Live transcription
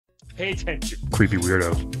Pay attention. Creepy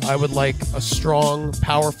weirdo. I would like a strong,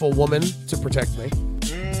 powerful woman to protect me.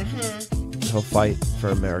 He'll fight for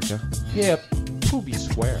America. Hip. Poopy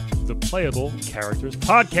square. The Playable Characters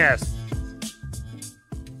Podcast.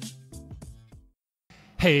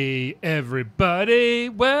 Hey, everybody.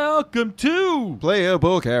 Welcome to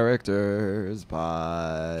Playable Characters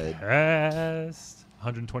Pod. Past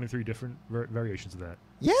 123 different variations of that.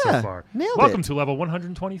 Yeah, so far. Nailed Welcome it. to level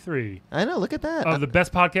 123 I know, look at that. of the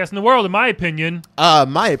best podcast in the world, in my opinion.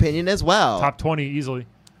 My opinion as well. Top 20 easily.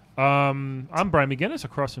 I'm Brian McGinnis.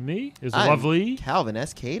 Across from me is I'm lovely Calvin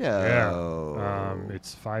S. Cato. Yeah.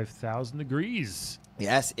 It's 5,000 degrees.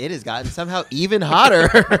 Yes, it has gotten somehow even hotter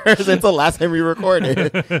since the last time we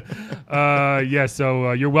recorded.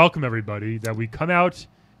 So you're welcome, everybody, that we come out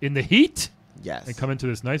in the heat Yes. and come into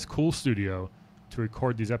this nice, cool studio to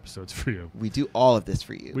record these episodes for you. We do all of this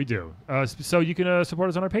for you. We do. So you can support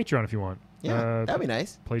us on our Patreon if you want. Yeah, that'd be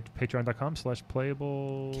nice.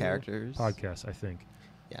 Patreon.com/playable Characters podcast, I think.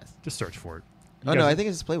 Yes. Just search for it. Oh, no, I think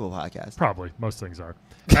it's just Playable Podcast. Probably. Most things are.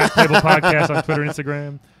 At Playable Podcast on Twitter and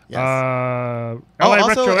Instagram. Yes. LA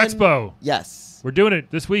also Retro Expo. Yes. We're doing it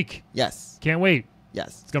this week. Yes. Can't wait.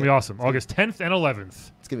 Yes. It's going to be awesome. August 10th and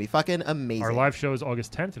 11th. It's going to be fucking amazing. Our live show is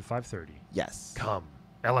August 10th at 5:30. Yes. Come.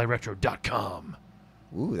 LARetro.com.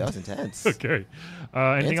 Ooh, that was intense. Okay.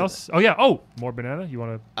 Anything else? Oh, yeah. Oh, more banana. You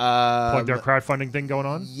want to plug their crowdfunding thing going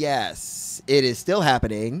on? Yes. It is still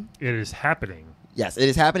happening. It is happening. Yes, it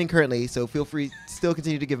is happening currently, so feel free still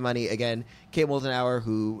continue to give money. Again, Kate Moldenauer,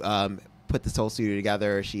 who put this whole studio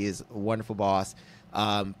together, she is a wonderful boss.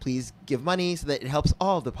 Please give money so that it helps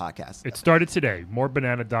all of the podcasts. It started today.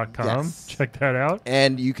 Morebanana.com. Yes. Check that out.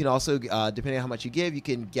 And you can also, depending on how much you give, you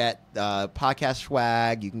can get podcast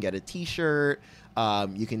swag, you can get a T-shirt,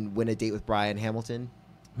 you can win a date with Brian Hamilton.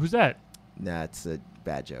 Who's that? That's a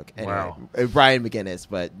bad joke. Anyway, Wow. Brian McGinnis,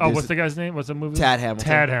 but What's the guy's name? What's the movie? Tad Hamilton.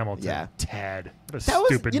 Tad Hamilton. Yeah. Tad. What a that was,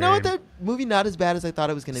 stupid you name. know what? That movie not as bad as I thought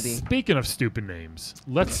it was going to be. Speaking of stupid names,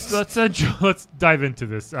 let's dive into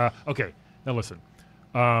this. Okay, now listen.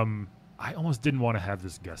 I almost didn't want to have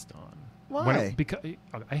this guest on. Why? Because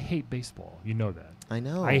I hate baseball. You know that. I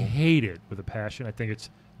know. I hate it with a passion. I think it's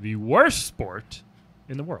the worst sport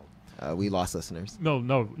in the world. We lost listeners.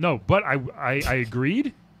 No. But I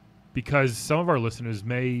agreed because some of our listeners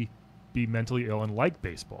may be mentally ill and like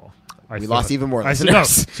baseball. We lost even more I listeners.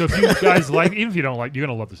 said no. So if you guys like, even if you don't like, you're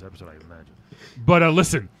gonna love this episode, I imagine. But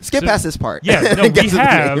listen, Skip past this part. Yeah, no, Get to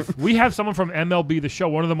the game. we have someone from MLB The Show,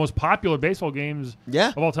 one of the most popular baseball games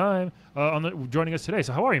of all time, joining us today.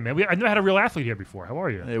 So how are you, man? I never had a real athlete here before. How are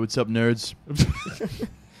you? Hey, what's up, nerds?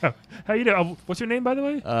 How you doing? What's your name, by the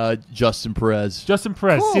way? Justin Perez. Justin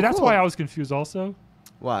Perez. Cool, See, that's cool. why I was confused also.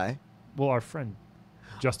 Why? Well, our friend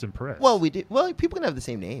Justin Perez. Well, we do. Well, people can have the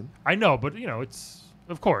same name. I know, but it's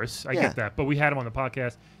of course I Yeah. get that. But we had him on the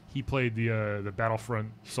podcast. He played the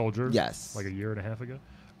Battlefront soldier. Yes. Like a year and a half ago.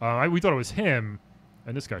 We thought it was him,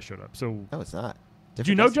 and this guy showed up. So No, it's not. do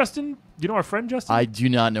you know Justin? Do you know our friend Justin? I do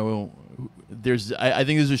not know. I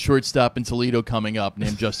think there's a shortstop in Toledo coming up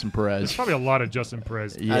named Justin There's Perez. probably a lot of Justin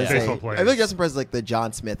Perez Yeah. baseball players. I feel like Justin Perez is like the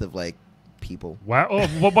John Smith of like people. Wow. Oh,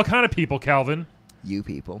 what kind of people, Calvin? You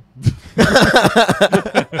people. I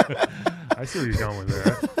see where you're going with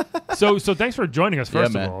that. So thanks for joining us.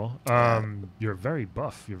 First Yeah, of all, you're very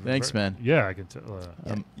buff. Thanks, man. Yeah, I can tell.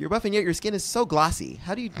 You're buff and yet your skin is so glossy.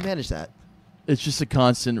 How do you manage that? It's just a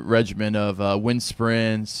constant regimen of wind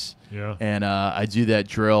sprints. Yeah. And I do that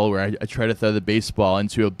drill where I try to throw the baseball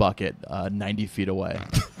into a bucket 90 feet away.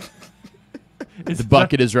 The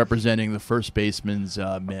bucket is representing the first baseman's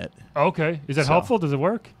mitt. Okay. Is that helpful? Does it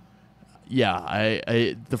work? Yeah,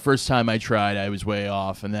 I the first time I tried, I was way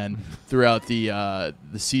off, and then throughout the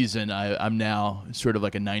season, I'm now sort of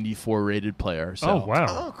like a 94 rated player. So Oh wow!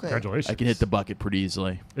 Oh, okay. Congratulations. I can hit the bucket pretty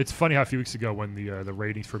easily. It's funny how a few weeks ago when the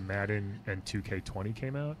ratings for Madden and 2K20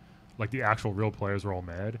 came out, like the actual real players were all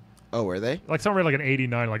mad. Oh, were they? Like someone rated like an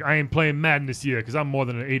 89. Like I ain't playing Madden this year because I'm more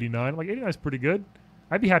than an 89. I'm like 89 is pretty good.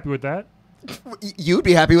 I'd be happy with that. You'd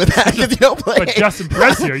be happy with that because you don't play. But Justin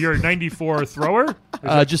Perez here, you're a 94 thrower.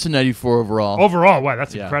 Just a 94 overall. Overall, wow,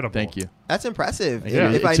 that's Yeah, incredible. Thank you. That's impressive. Yeah.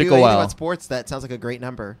 If It I took knew a anything while. about sports, that sounds like a great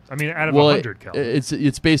number. I mean, out of Well, 100, Calvin.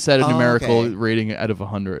 it's based out of Oh, numerical okay. rating out of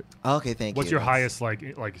 100. Okay, thank you. What's your That's-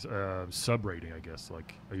 highest sub rating? I guess are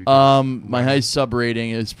you My highest sub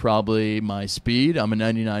rating is probably my speed. I'm a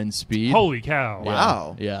 99 speed. Holy cow! Yeah.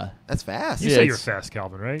 Wow. Yeah. That's fast. You Yeah, say you're it's- fast,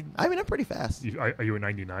 Calvin, right? I mean, I'm pretty fast. Are you a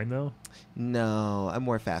 99 though? No, I'm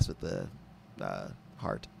more fast with the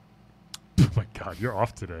heart. Oh my God, you're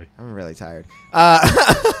off today. I'm really tired.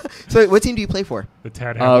 So, what team do you play for? The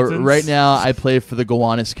Tad Hamiltons. Right now, I play for the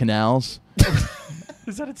Gowanus Canals.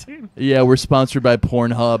 Is that a team? Yeah, we're sponsored by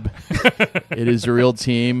Pornhub. It is a real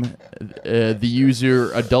team. The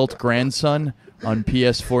user Adult Grandson on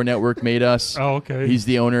PS4 Network made us. Oh, okay. He's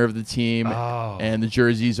the owner of the team. Oh. And the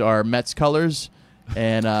jerseys are Mets colors.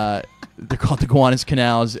 And they're called the Gowanus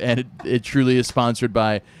Canals. And it truly is sponsored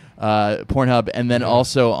by Pornhub. And then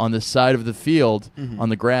also on the side of the field, on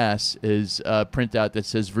the grass, is a printout that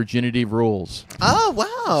says Virginity Rules. Oh,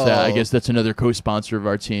 wow. So I guess that's another co-sponsor of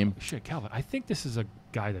our team. Shit, Calvin, I think this is a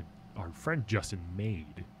guy that our friend Justin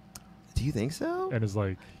made Do you think so? and is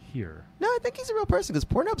like, here. No, I think he's a real person because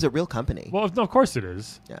Pornhub's a real company. Well, no, of course it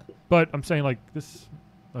is. Yeah. But I'm saying, like, this.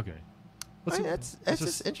 Okay. I mean, let's that's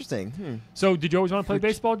just- just interesting. So, did you always want to play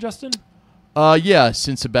baseball, Justin? Yeah,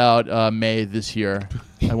 since about May this year,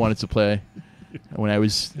 I wanted to play when I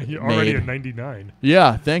was You're already made. at 99.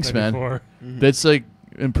 Yeah, thanks, man. 94. That's like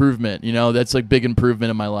improvement. You know, that's like big improvement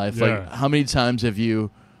in my life. Yeah. Like, how many times have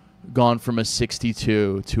you gone from a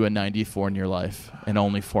 62 to a 94 in your life in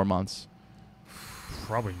only 4 months?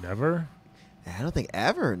 Probably never. I don't think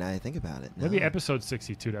ever. Now that I think about it. No. Maybe episode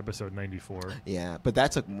 62 to episode 94. Yeah, but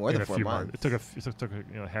that took more In than a 4 few months. It took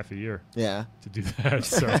half a year Yeah. to do that.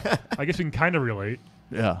 So I guess we can kind of relate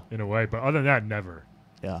Yeah, in a way, but other than that, never.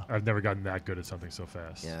 yeah. I've never gotten that good at something so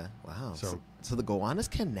fast. Yeah. Wow. So- So the Gowanus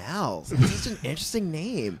Canals. This is an interesting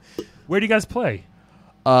name. Where do you guys play?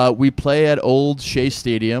 We play at Old Shea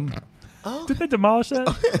Stadium. Oh. Did they demolish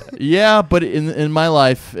that? Yeah, but in my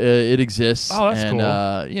life, it exists. Oh, that's and,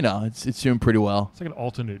 cool. you know, it's doing pretty well. It's like an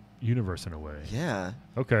alternate universe in a way. Yeah.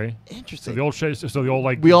 Okay. So Interesting. the old Shea, so the old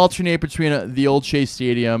like We alternate between the Old Shea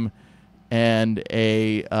Stadium and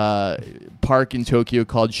a park in Tokyo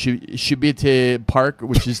called Shibite Park,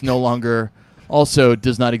 which is no longer, also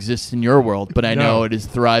does not exist in your world, but I No. know it is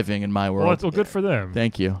thriving in my world. Well, that's good for them.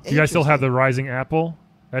 Thank you. Do you guys still have the Rising Apple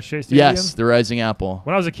at Shea Stadium? Yes, the Rising Apple.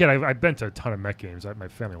 When I was a kid, I've been to a ton of Met games. My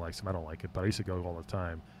family likes them. I don't like it, but I used to go all the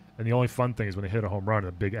time. And the only fun thing is when they hit a home run,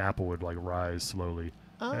 the big apple would like rise slowly.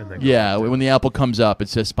 And then go Yeah, back down. when the apple comes up, it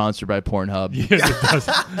says sponsored by Pornhub. Yeah, it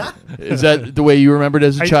does. Is that the way you remembered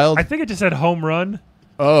as a child? I think it just said home run.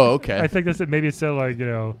 Oh, okay. I think that's it. Maybe it said like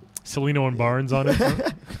Celino and Barnes on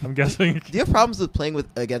it. I'm guessing. Do you have problems with playing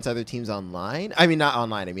against other teams online? I mean, not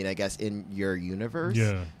online. I mean, I guess in your universe.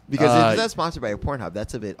 Yeah. Because if that's sponsored by Pornhub,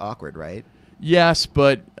 that's a bit awkward, right? Yes,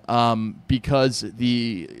 but because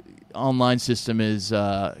the online system is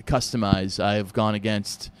customized, I've gone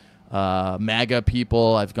against MAGA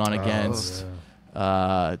people. I've gone against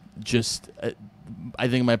just. I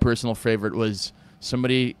think my personal favorite was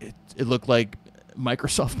somebody. It looked like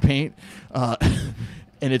Microsoft Paint,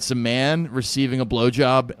 and it's a man receiving a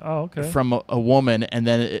blowjob Oh, okay. from a woman, and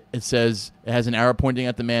then it says it has an arrow pointing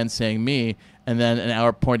at the man saying "me," and then an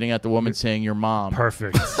arrow pointing at the woman saying "your mom."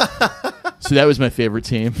 Perfect. So that was my favorite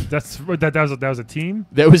team. that was a team.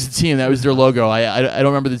 That was the team. That was their logo. I don't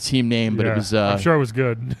remember the team name, but Yeah, it was. I'm sure it was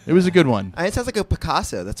good. It was a good one. It sounds like a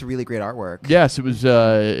Picasso. That's a really great artwork. Yes, it was.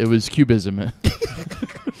 It was Cubism.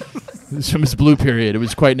 It was from his blue period. It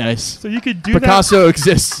was quite nice. So you could do Picasso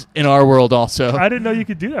exists in our world also. that. I didn't know you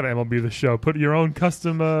could do that at MLB The Show. Put your own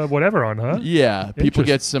custom whatever on, huh? Yeah, people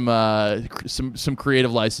get some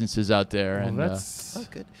creative licenses out there, Well, and that's Oh,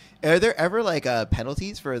 good. Are there ever like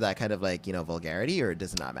penalties for that kind of like vulgarity, or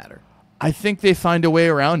does it not matter? I think they find a way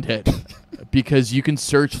around it because you can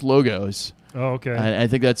search logos. oh, okay. I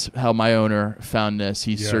think that's how my owner found this.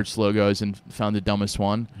 He Yeah. searched logos and found the dumbest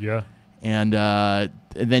one. Yeah. And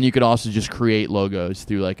then you could also just create logos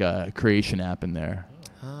through like a creation app in there.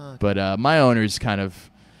 Ah, But my owner's kind of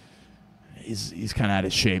he's kind of out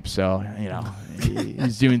of shape, so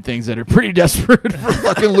he's doing things that are pretty desperate for a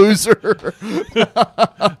fucking loser.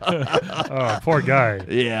 Oh, poor guy.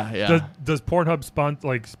 Yeah. Does Pornhub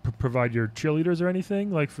provide your cheerleaders or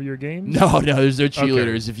anything like for your games? No, there's no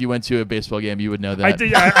cheerleaders. If you went to a baseball game, you would know that. I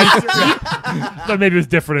did. But maybe it's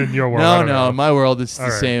different in your world. I don't No, know. in my world it's All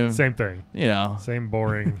the right, same. Same thing. Same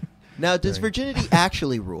boring. Now, does Dang. virginity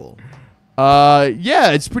actually rule?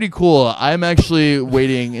 Yeah, it's pretty cool. I'm actually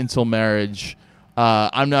waiting until marriage.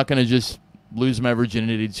 I'm not gonna just lose my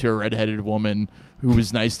virginity to a redheaded woman who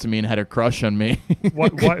was nice to me and had a crush on me.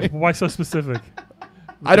 Why so specific?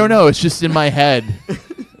 I don't know. It's just in my head,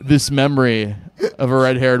 this memory of a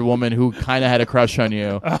red-haired woman who kind of had a crush on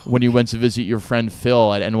you when you went to visit your friend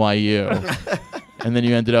Phil at NYU. And then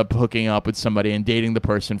you ended up hooking up with somebody and dating the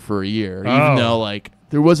person for a year, even though like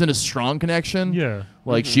there wasn't a strong connection. Yeah.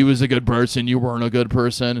 Like she was a good person, you weren't a good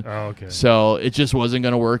person. Oh, okay. So it just wasn't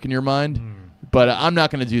going to work in your mind. Hmm. But I'm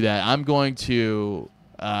not going to do that. I'm going to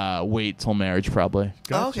wait till marriage probably.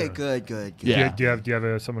 Gotcha. Oh, okay, good. Yeah. Do you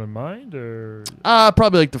have someone in mind or?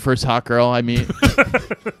 Probably like the first hot girl I meet.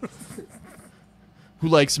 who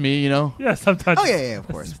likes me, you know? Yeah, sometimes. Oh yeah, of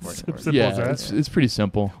course. Simple as Yeah, that. it's pretty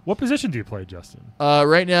simple. What position do you play, Justin?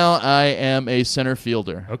 Right now, I am a center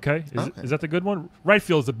fielder. Okay. Okay. Is that the good one? Right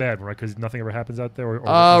field is the bad one, right? Because nothing ever happens out there. Or is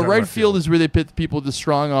that Right field is where they pit the people with the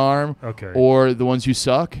strong arm, Okay. or the ones who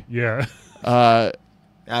suck. Yeah. I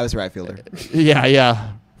was a right fielder.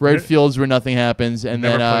 Yeah. Right field is where nothing happens, and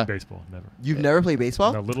Never then played baseball. Never. You've never played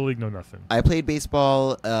baseball? No little league, no nothing. I played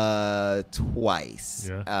baseball twice.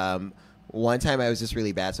 Yeah. One time I was just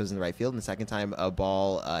really bad, so I was in the right field, and the second time a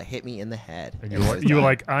ball hit me in the head. And I was you were done.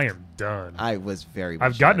 like, I am done. I was very.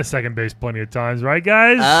 I've much gotten done. to second base plenty of times, right,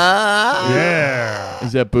 guys? Yeah.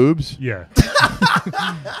 is that boobs? Yeah.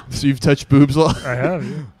 So you've touched boobs a lot? I have.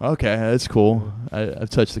 Yeah. Okay, that's cool. I've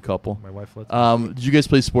touched a couple. My wife lets me. Did you guys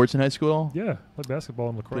play sports in high school at all? Yeah. Played basketball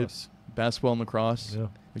and lacrosse. Basketball and lacrosse? Yeah.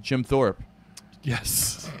 Like Jim Thorpe.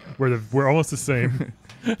 Yes. We're almost the same.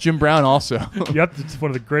 Jim Brown also. Yep. It's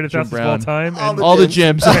one of the greatest Jim athletes of all Brown. time. All And the All the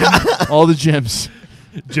gyms. All the gyms.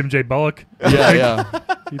 Jim J. Bullock. Yeah.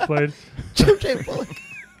 He played. Jim J. Bullock.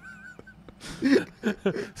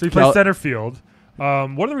 So you play center field. What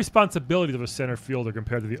are the responsibilities of a center fielder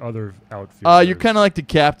compared to the other outfielders? You're kind of like the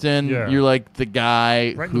captain. Yeah. You're like the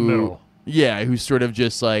guy Right in who, the middle. Yeah, who's sort of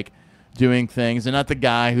just like doing things, and not the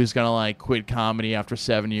guy who's gonna like quit comedy after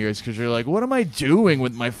 7 years because you're like, what am I doing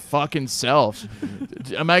with my fucking self?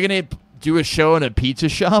 Am I gonna do a show in a pizza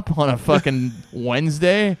shop on a fucking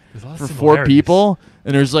Wednesday There's a lot of for 4 similarities. people?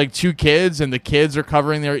 And there's like 2 kids, and the kids are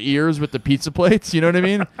covering their ears with the pizza plates. You know what I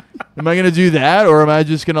mean? Am I gonna do that, or am I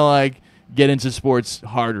just gonna like get into sports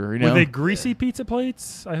harder? You know? Were they greasy pizza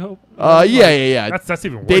plates? I hope. Yeah. That's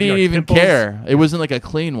even worse. They You didn't got even pimples. care. It wasn't like a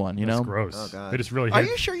clean one, you That's know? gross. Oh, God. They just really Are hit.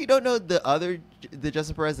 you sure you don't know the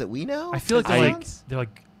Justin Perez that we know? I feel like As they're fans?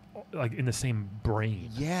 like in the same brain.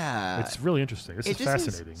 Yeah. It's really interesting. This it is just seems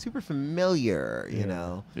fascinating. super familiar, you Yeah.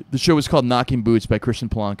 know. The show was called Knocking Boots by Christian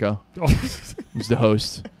Polanco. Oh, Who's the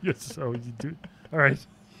host. yes. So you do. All right.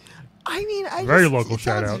 I mean, Very just, local it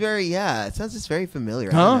shout sounds out. it sounds just very familiar.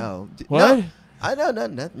 I Huh? don't know. What? No, I know, no,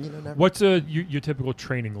 never. What's your typical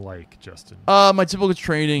training like, Justin? My typical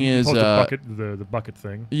training You is post the bucket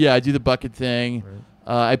thing. yeah, I do the bucket thing.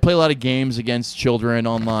 Right. I play a lot of games against children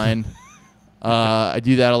online. I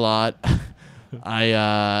do that a lot.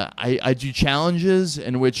 I do challenges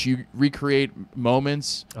in which you recreate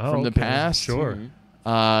moments from the okay. past. Sure.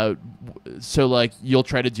 So like you'll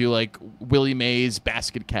try to do like Willie Mays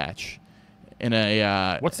basket catch in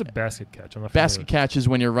a What's the basket catch? I'm not basket catch is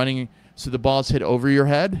when you're running, so the ball's hit over your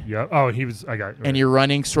head. Yeah. Oh, he was. I got. It. And you're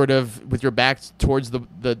running sort of with your back towards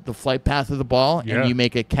the flight path of the ball, Yeah. and you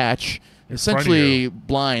make a catch, In front of essentially you.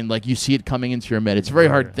 blind, like you see it coming into your mid. It's a very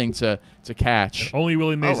hard Right. thing to catch. Only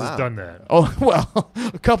Willie Mays wow. has done that. Oh, well,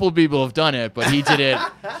 a couple of people have done it, but he did it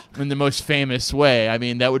in the most famous way. I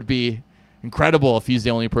mean, that would be incredible if he's the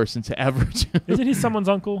only person to ever do it. Isn't he someone's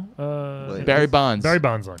uncle? Barry Bonds. Barry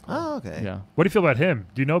Bonds' uncle. Oh, okay. Yeah. What do you feel about him?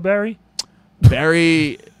 Do you know Barry?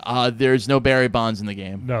 Barry, there's no Barry Bonds in the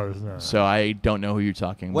game. No, there's not. So I don't know who you're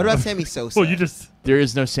talking What about. about Sammy Sosa? Well, you just There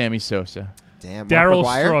is no Sammy Sosa. Damn. Mark Daryl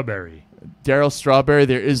McGuire? Strawberry. Daryl Strawberry,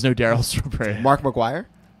 there is no Daryl Strawberry. Mark McGuire?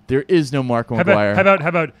 There is no Mark How McGuire.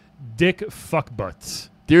 about Dick Fuckbutts?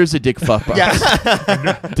 There's a Dick Fuck Butts.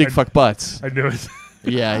 Yeah. Dick Fuck Butts. I knew it.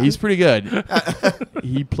 Yeah, he's pretty good.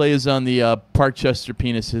 He plays on the Parkchester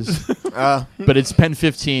Penises, but it's Pen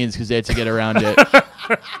 15s because they had to get around it.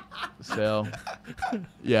 So,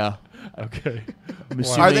 yeah. Okay. I'm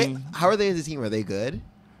Wow. assuming How are they as a team? Are they good?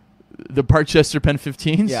 the Parkchester Pen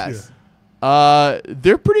 15s? Yes.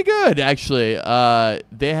 They're pretty good, actually.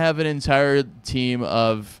 They have an entire team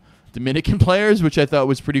of Dominican players, which I thought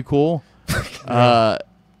was pretty cool.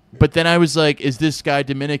 But then I was like, is this guy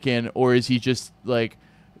Dominican, or is he just like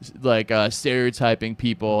stereotyping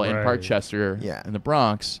people in Right. Parkchester Yeah. in the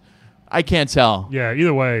Bronx? I can't tell. Yeah.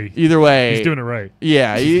 Either way, Either way, he's doing it right.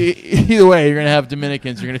 yeah. Either way, you're gonna have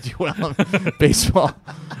Dominicans. You're gonna do well in baseball.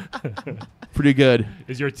 Pretty good.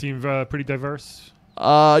 Is your team pretty diverse?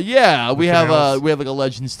 Yeah, we have else? we have like a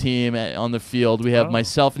Legends team on the field. We have Oh.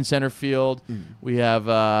 myself in center field. We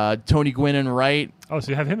have Tony Gwynn in right. Oh, so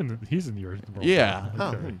you have him he's in your. Yeah.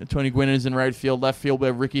 Okay. Tony Gwynn is in right field. Left field, we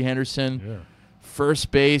have Ricky Henderson. Yeah.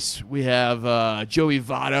 First base, we have Joey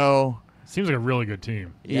Votto. Seems like a really good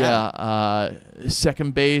team. Yeah.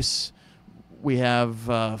 Second base, we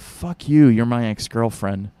have fuck you, you're my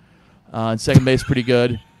ex-girlfriend. Second base, pretty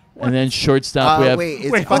good. And then shortstop, we have wait,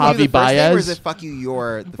 is wait, fuck Javi you the first name, or is Baez. it fuck you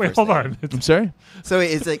your the Wait, first hold name? on. I'm sorry? So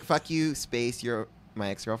it's like fuck you space you're my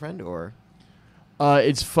ex-girlfriend, or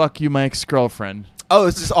It's fuck you, my ex-girlfriend. oh,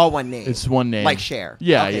 it's just all one name. It's one name. like Cher.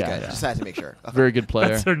 Yeah, okay, yeah, good. yeah. Just had to make sure. Okay. Very good player.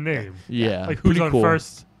 That's her name. Yeah. Like who's pretty on cool.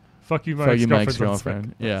 first? Fuck you, my Fuck you, my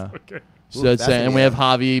ex-girlfriend. ex-girlfriend. Yeah. Okay. So Ooh, that's that's it. And we have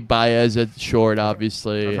Javi Baez at short,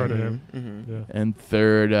 obviously. I've heard of him. Mm-hmm. Yeah. And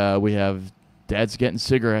third, we have Dad's getting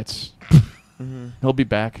cigarettes. Mm-hmm. He'll be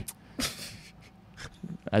back.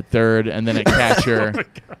 At third, and then at catcher,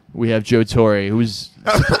 we have Joe Torre, who's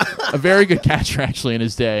a very good catcher actually in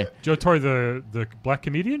his day. Joe Torre, the black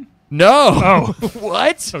comedian? No. Oh.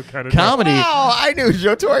 What? So kind of Comedy. Wow, I knew who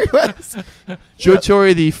Joe Torre was. Joe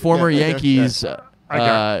Torre, the former Yeah, Yankees. I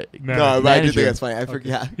got it. No, but I do Manager. think that's funny. I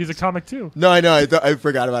forgot. He's a comic too. No, I know. I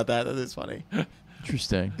forgot about that. That is funny.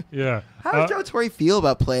 Interesting. Yeah. How does Joe Torre feel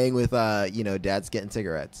about playing with, Dad's getting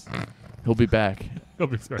cigarettes? He'll be back. He'll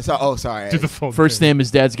be sorry. Sorry. Do the full First thing. name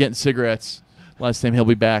is Dad's getting cigarettes. Last name, he'll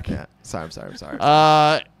be back. Yeah. Sorry. I'm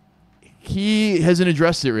sorry. He hasn't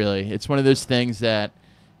addressed it really. It's one of those things that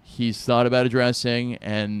he's thought about addressing,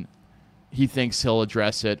 and he thinks he'll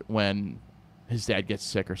address it when his dad gets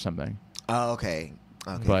sick or something. Oh, okay.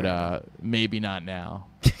 But maybe not now.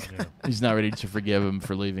 Yeah. He's not ready to forgive him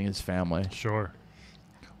for leaving his family. Sure.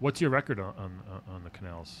 What's your record on the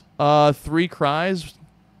Canals? 3 cries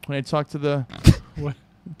when I talk to the What?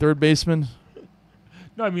 third baseman.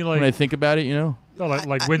 No, I mean When I think about it, no,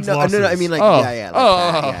 like wins, no, losses. no, I mean like oh, yeah. Like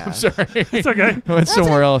oh, that, yeah. I'm sorry. It's okay. I went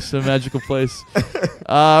somewhere else, a magical place.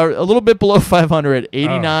 A little bit below 500,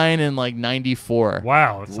 89 and like 94.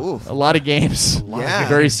 Wow. It's Oof. A lot of games. Yeah.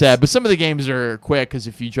 Very sad. But some of the games are quick because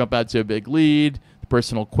if you jump out to a big lead, the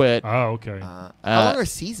person will quit. Oh, okay. How long are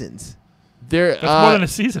seasons? There, That's more than a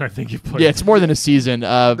season, I think you played. yeah, it's more than a season.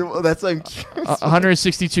 Well, that's like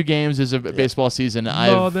 162 games is a baseball season.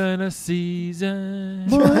 More than a season.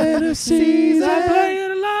 More than a season. I'm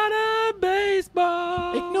playing a lot of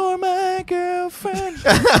baseball. Ignore my girlfriend.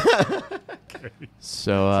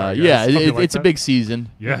 So Sorry, guys. yeah, Something like it's a that. big season.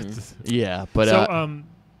 Yeah. Yeah, but So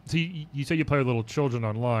so you say you play with little children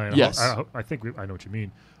online. Yes. I think I know what you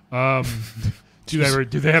mean.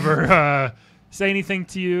 Do they ever say anything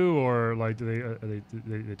to you, or like do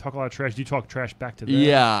they talk a lot of trash? Do you talk trash back to them?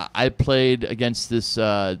 yeah, I played against this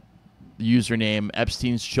username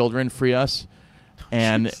Epstein's Children Free Us,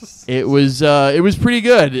 and it was pretty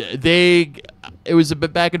good. It was a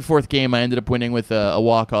bit back and forth game. I ended up winning with a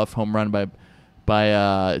walk-off home run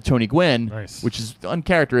by Tony Gwynn, Nice. which is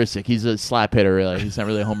uncharacteristic. He's a slap hitter, really. He's not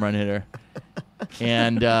really a home run hitter.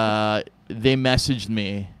 And they messaged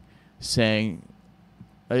me saying,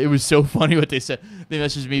 it was so funny what they said. They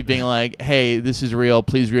messaged me being like, hey, this is real.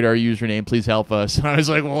 Please read our username. Please help us. And I was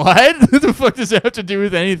like, what? What the fuck does that have to do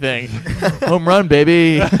with anything? Home run,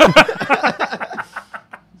 baby.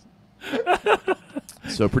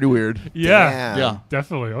 So pretty weird. Yeah. Damn.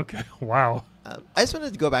 Definitely. Okay. Wow. I just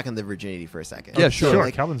wanted to go back on the virginity for a second. Yeah, sure. Sure.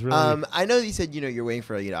 Like, Calvin's really. I know you said you're waiting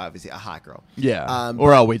for obviously a hot girl. Yeah.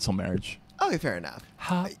 Or I'll wait till marriage. Okay, fair enough.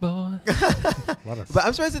 hot boy. But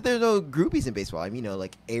I'm surprised that there's no groupies in baseball. I mean,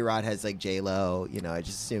 like A-Rod has like J-Lo. I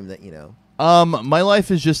just assume that My life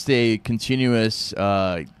is just a continuous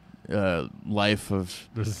life of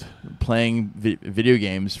playing video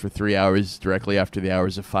games for 3 hours directly after the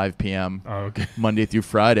hours of 5 p.m. Oh, okay. Monday through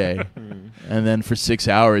Friday. And then for 6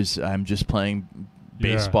 hours, I'm just playing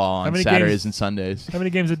Yeah. baseball How on many Saturdays games- and Sundays. How many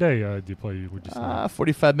games a day do you play? Would you say?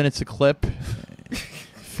 45 minutes a clip.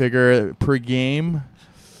 Figure per game.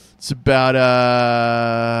 It's about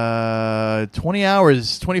 20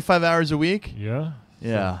 hours, 25 hours a week. Yeah.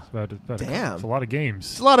 Yeah. So it's about Damn. it's a lot of It's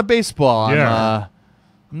games. a lot of baseball. Yeah.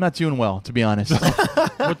 I'm not doing well, to be honest.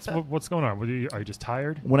 What's going on? Are you just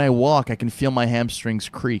tired? When I walk, I can feel my hamstrings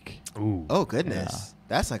creak. Ooh. Oh goodness,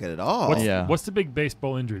 that's not good at all. What's, Yeah. what's the big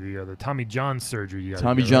baseball injury? The Tommy John surgery. You gotta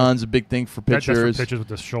Tommy get, John's a big thing for right? That's pitchers. for pitchers with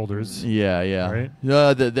the shoulders. Yeah. Right?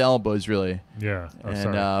 The elbows, really. Yeah. Oh, And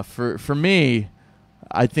sorry. for me,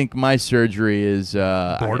 I think my surgery is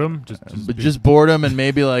Boredom. just boredom and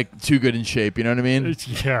maybe like too good in shape. You know what I mean?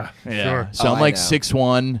 Yeah. Yeah. Sure. So Oh, I'm I like know.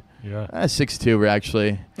 6'1", Yeah. 6'2",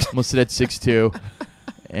 actually. Mostly at 6'2",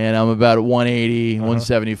 and I'm about 180,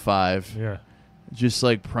 175. Yeah. Just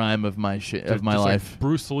like prime of my Just life. Like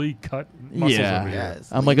Bruce Lee cut muscles Yeah. over here. Yes.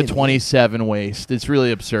 I'm like a 27 waist. It's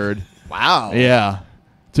really absurd. Wow. Yeah.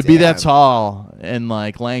 To be that Damn. tall and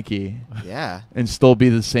like lanky Yeah. and still be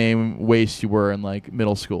the same waist you were in like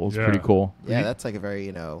middle school is Yeah. pretty cool. Yeah. That's like a very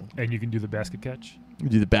And you can do the basket catch.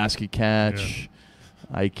 Do the basket catch.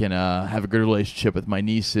 I can have a good relationship with my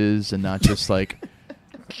nieces and not just like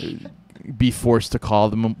be forced to call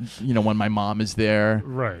them, when my mom is there.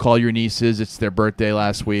 Right. Call your nieces. It's their birthday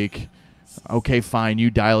last week. Okay, fine. You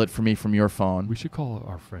dial it for me from your phone. We should call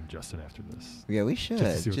our friend Justin after this. Yeah, we should.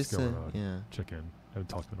 Just to see what's Just going on. yeah. Check in. Haven't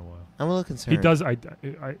talked to him in a while. I'm a little concerned. He does.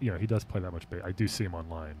 He does play that much. I do see him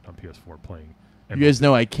online on PS4 playing You guys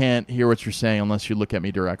know I can't hear what you're saying unless you look at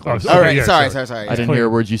me directly. Oh, So All right, yeah, sorry. I didn't playing- hear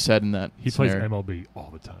words you said in that. He plays scenario. MLB all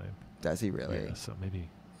the time. Does he really? Yeah, so maybe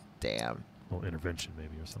Damn. a little intervention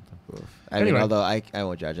maybe or something. Oof. I Anyway. mean, although I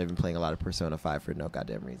won't judge. I've been playing a lot of Persona 5 for no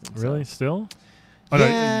goddamn reason. so. Really? Still?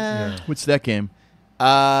 Yeah. What's that game?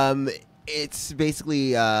 It's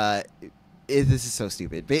basically this is so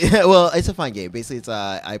stupid. Well, it's a fun game. Basically, it's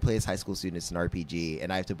I play as high school students in RPG,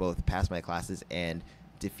 and I have to both pass my classes and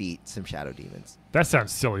defeat some shadow demons. That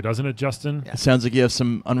sounds silly, doesn't it, Justin? Yeah. It sounds like you have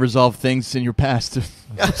some unresolved things in your past.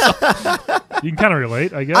 You can kind of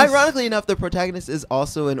relate, I guess. Ironically enough, the protagonist is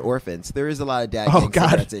also an orphan, so there is a lot of dad Oh, gang God.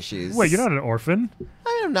 cigarettes issues. Wait, you're not an orphan?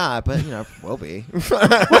 I mean, I'm not, but will be.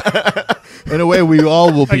 In a way, we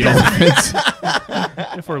all will be orphans.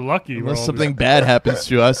 If we're lucky. we're Unless all- something bad happens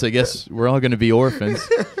to us, I guess we're all going to be orphans.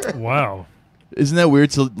 Wow. Isn't that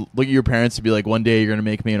weird to look at your parents and be like, one day you're going to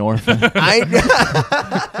make me an orphan?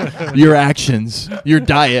 Your actions, your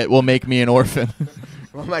diet will make me an orphan.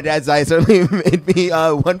 Well, my dad's diet certainly made me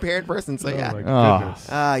a one-parent person, so Oh, yeah. my Oh.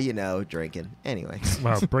 goodness. Drinking. Anyway.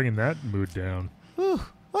 Wow, bringing that mood down. Whew.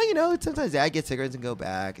 Well, sometimes dad gets cigarettes and go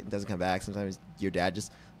back and doesn't come back. Sometimes your dad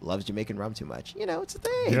just loves Jamaican rum too much. It's a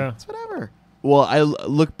thing. Yeah. It's whatever. Well,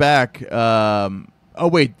 look back. Oh,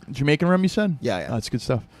 wait. Jamaican rum, you said? Yeah, yeah. Oh, that's good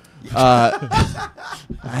stuff.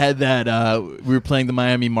 I had that. We were playing the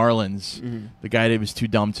Miami Marlins. Mm-hmm. The guy that was too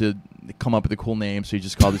dumb to come up with a cool name, so he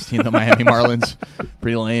just called his team the Miami Marlins.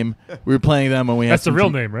 Pretty lame. We were playing them when we had That's the some real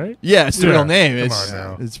team- name, right? Yeah, it's the Yeah. real name. Come It's, on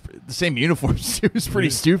now. it's the same uniforms. It was pretty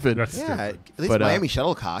stupid. That's Yeah. stupid. At least But, Miami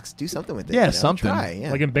Shuttlecocks do something with it. Yeah, something. Try,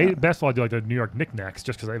 yeah. Like in basketball, I do like the New York Knickknacks,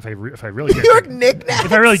 just because if I really New can't York think- knickknacks.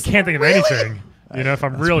 if I really can't think of Really? anything, if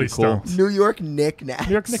I'm That's really pretty cool. stumped. New York knickknacks.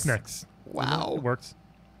 New York Knickknacks. Wow. It works.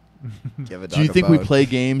 Give a Do you dog a think we bone. play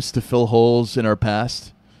games to fill holes in our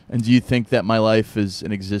past? And do you think that my life is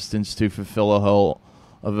in existence to fulfill a hole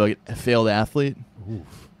of a failed athlete?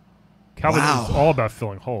 Oof. Calvin Wow. is all about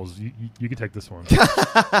filling holes. You can take this one.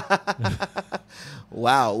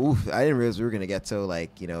 Wow. Oof. I didn't realize we were gonna get so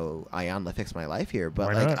Ion to fix my life here, but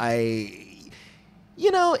Why not?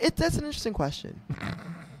 that's an interesting question.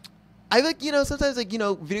 I sometimes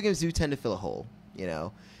video games do tend to fill a hole,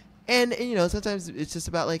 and sometimes it's just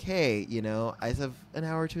about hey, I just have an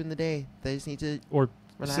hour or two in the day that I just need to Or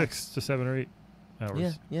relax. 6 to 7 or 8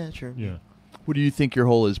 hours. Yeah, true. Yeah. What do you think your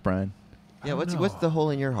hole is, Brian? Yeah, I don't what's know. the hole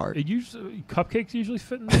in your heart? It usually cupcakes usually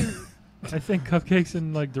fit in there. I think cupcakes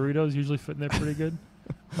and Doritos usually fit in there pretty good.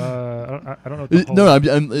 I don't know. What the No,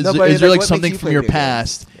 whole- is, No, but is there what like makes something you from play your video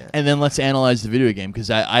games? past, Yeah. and then let's analyze the video game because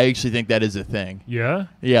I actually think that is a thing. Yeah.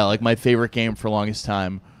 Yeah, like my favorite game for longest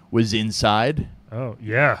time was Inside. Oh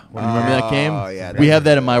yeah. You remember that game? Oh, yeah, we that have was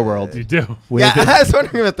that in my good. world. You do. We Yeah, have I was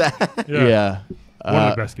wondering about that. yeah. One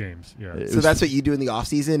of the best games. Yeah. it So was- that's what you do in the off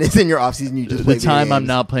season. Is in your off season you just play the video time I'm games?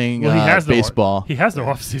 not playing Well, he has no baseball. He has no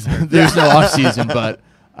off season. There's no off season, but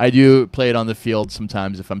I do play it on the field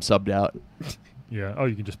sometimes if I'm subbed out. Yeah. Oh,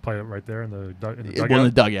 you can just play it right there in the Well, in dugout.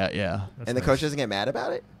 the dugout, yeah. That's And the nice. coach doesn't get mad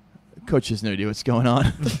about it. Coach has no idea what's going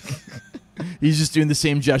on. He's just doing the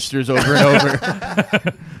same gestures over and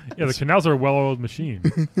over. Yeah, the Canals are a well-oiled machine.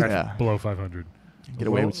 Yeah. Below 500. Get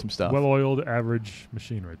away with some stuff. Well-oiled average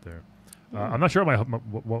machine right there. I'm not sure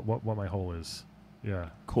what my hole is. Yeah.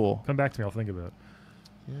 Cool. Come back to me. I'll think about it.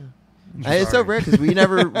 Yeah. I'm And it's so sorry. rare because we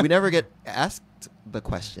never get asked the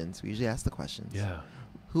questions. We usually ask the questions. Yeah.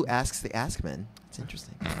 Who asks the askmen? It's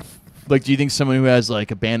interesting. Like, do you think someone who has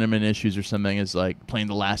like abandonment issues or something is like playing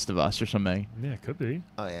The Last of Us or something? Yeah, it could be.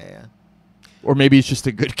 Oh yeah. Or maybe it's just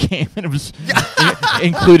a good game and it was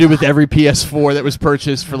included with every PS4 that was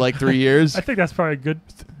purchased for like 3 years. I think that's probably a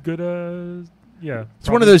good. Yeah. It's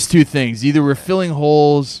one of those two things. Either we're filling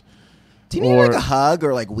holes. Do you need Or- like a hug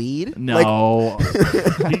or like weed? No.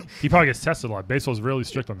 he probably gets tested a lot. Baseball's really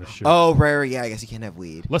strict on this shit. Oh, rare. Yeah, I guess you can't have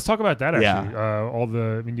weed. Let's talk about that Yeah.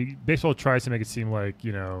 actually. Baseball tries to make it seem like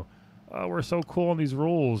we're so cool on these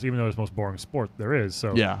rules, even though it's the most boring sport there is.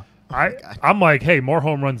 So Yeah. I'm like, hey, more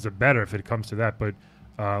home runs the better if it comes to that. But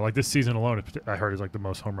like this season alone, I heard is like the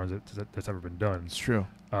most home runs that's ever been done. It's true.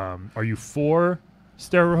 Are you for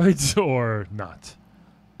steroids or not?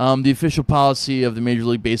 The official policy of the Major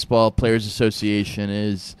League Baseball Players Association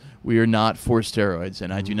is we are not for steroids,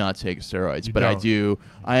 and I do not take steroids. You but I don't. do.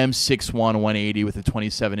 I am 6'1", 180 with a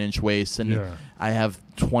 27-inch waist, and Yeah. I have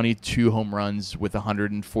 22 home runs with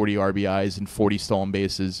 140 RBIs and 40 stolen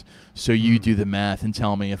bases. So you do the math and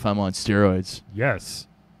tell me if I'm on steroids. Yes.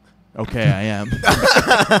 Okay, I am.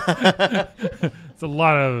 It's a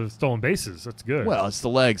lot of stolen bases. That's good. Well, it's the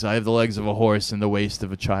legs. I have the legs of a horse and the waist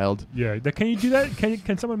of a child. yeah. Can you do that?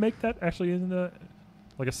 Can someone make that actually in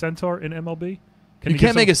like a centaur in MLB? Can You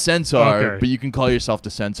can't make a some- centaur, Okay. but you can call yourself the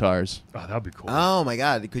centaurs. Oh, that'd be cool. Oh my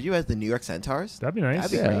God! Could you as the New York Centaurs? That'd be nice.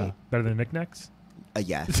 That'd be Yeah. great. Better than knickknacks.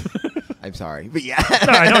 Yes. I'm sorry, but yeah.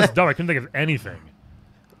 No, I know it's dumb. I couldn't think of anything.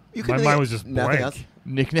 You My couldn't mind think was of just nothing blank. else?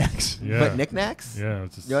 Knickknacks. Yeah. But knickknacks? Yeah,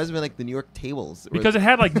 it's just You always been like the New York tables. or because it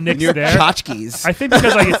had like New Knicks York there. tchotchkes. I think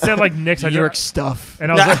because like it said like Knicks. New York stuff.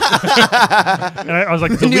 and I was like, and I was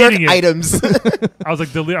like New York deleting it. items. I was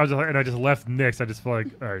like delete. I was like, and I just left Knicks. I just felt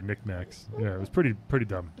like all right, knickknacks. Yeah, it was pretty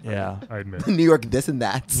dumb. Yeah. I admit. New York this and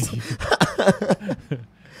that.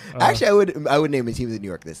 Actually, I would name a team the New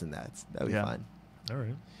York this and that. That would be Yeah. fun. All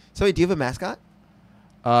right. So wait, do you have a mascot?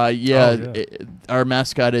 Yeah. Oh, yeah. Our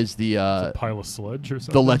mascot is It's a pile of sludge or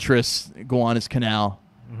something. the lecherous Gowanus Canal.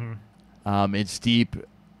 Mhm. It's deep.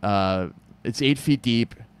 It's 8 feet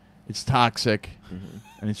deep. It's toxic,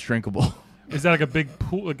 and it's drinkable. Is that like a big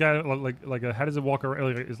pool? A guy like a, how does it walk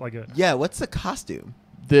around? Like, it's like a. Yeah. What's the costume?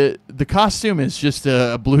 The costume is just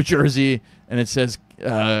a blue jersey, and it says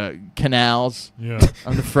Canals Yeah.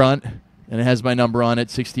 on the front, and it has my number on it,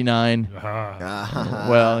 69. Ah.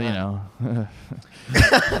 Well, you know.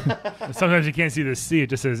 Sometimes you can't see the C. It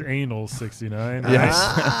just says anal 69. Yes.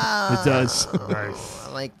 Ah, It does. Nice.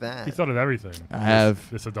 I like that. He thought of everything. I have.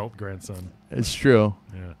 This adult grandson. It's true.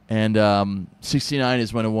 Yeah. And 69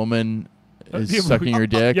 is when a woman is Yeah, sucking your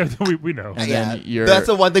dick. Yeah, we know. And Yeah, then you're that's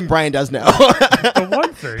the one thing Brian does know. The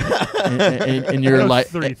one thing. and you're Those like,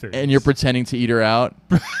 three things. and you're pretending to eat her out.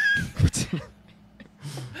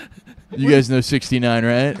 You guys know 69,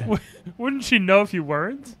 right? Wouldn't she know if you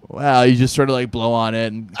weren't? Wow, you just sort of like blow on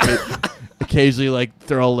it and occasionally like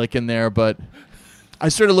throw a lick in there. But I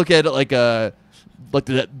sort of look at it like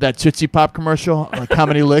that Tootsie Pop commercial. Like how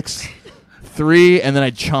many licks? 3, and then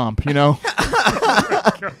I chomp. You know.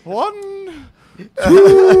 1,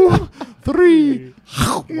 2, 3.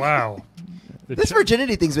 Wow. The This ch-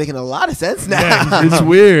 virginity thing's making a lot of sense now. Yeah, It's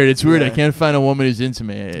weird. It's weird. I Yeah. can't find a woman who's into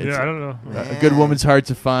me. It's, Yeah, I don't know. a good woman's hard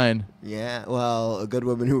to find. Yeah, well, a good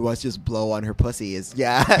woman who wants to just blow on her pussy is,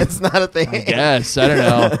 it's not a thing. Yes, I don't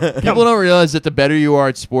know. People don't realize that the better you are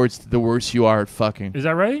at sports, the worse you are at fucking. Is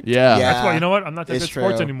that right? Yeah. Yeah. That's why, you know what? I'm not that It's good at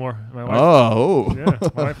sports true. anymore. My wife, Oh. yeah,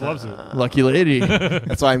 my wife loves it. Lucky lady.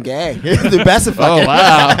 That's why I'm gay. The best of Oh, fucking.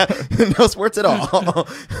 wow. No sports at all.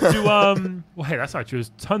 Well, hey, that's not true. There's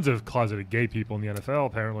tons of closeted gay people in the NFL,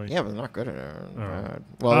 apparently. Yeah, but they're not good at it. Oh.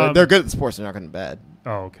 Well, they're good at sports. They're not good in bed.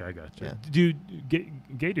 Oh, okay, I got you. Yeah. Dude,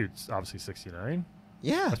 gay dude's obviously 69.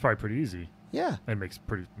 Yeah, That's probably pretty easy. yeah. It makes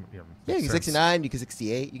pretty. Yeah, makes you can sense. 69, you can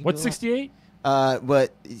 68. You can What's do a lot.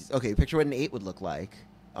 68? Okay, picture what an 8 would look like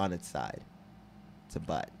on its side. It's a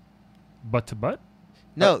butt. Butt to butt?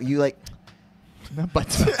 No, you like. But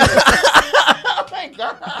Oh my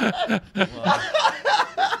god!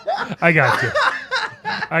 I got you.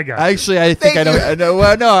 I got you. actually, I think Thank I don't. you. I know.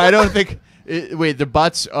 Well, no, I don't think. Wait, the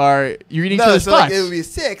butts are. You're eating each No, other's so like butts. it would be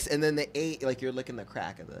 6, and then the 8, like you're licking the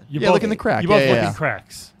crack of the. You yeah, both- look in the crack. You both Yeah, look yeah, in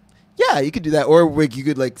cracks. Yeah, you could do that, or like you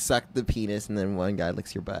could like suck the penis, and then one guy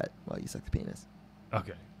licks your butt while you suck the penis.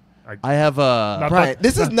 Okay. I have a. Not Brian,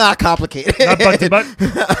 this is not complicated. Not butt to butt?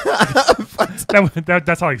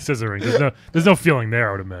 That's how like scissoring. There's no feeling there,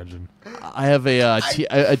 I would imagine. I have a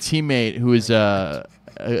teammate who is a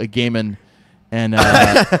gayman, and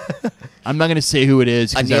I'm not going to say who it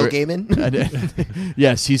is. A 'cause Neil I Gaiman?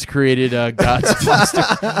 Yes, he's created God's monster,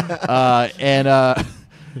 and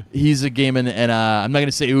he's a gayman, and I'm not going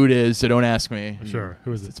to say who it is, so don't ask me. Sure.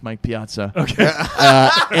 Who is it? It's Mike Piazza. Okay.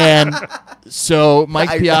 And so Mike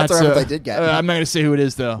That's the Piazza. reference I did get. I'm not going to say who it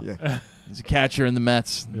is though. Yeah. He's a catcher in the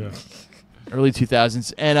Mets, Yeah. early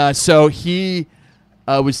 2000s, and so he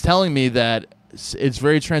was telling me that it's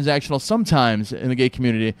very transactional sometimes in the gay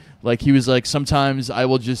community. Like he was like, sometimes I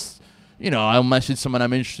will just, I'll message someone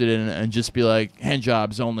I'm interested in and just be like, hand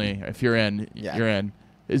jobs only. If you're in, Yeah. you're in.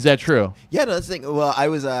 Is that true? Yeah, no, that's the thing. Well, I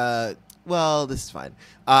was, well, this is fine.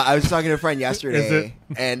 I was talking to a friend yesterday,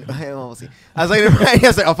 and we'll see. I was talking to a friend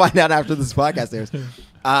yesterday. I'll find out after this podcast airs.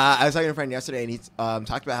 I was talking to a friend yesterday, and he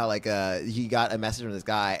talked about how like he got a message from this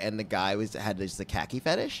guy, and the guy had just a khaki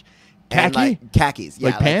fetish. And, Khaki? like, khakis, yeah,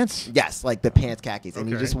 Like pants? Yes, like the pants khakis, and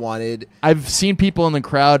he Okay. just wanted. I've seen people in the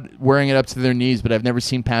crowd wearing it up to their knees, but I've never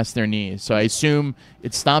seen past their knees. So I assume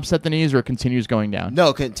it stops at the knees or it continues going down.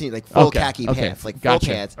 No, continue like full Okay, khaki okay, pants, like gotcha.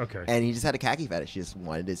 full pants. Okay. And he just had a khaki fetish. He just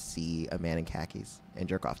wanted to see a man in khakis and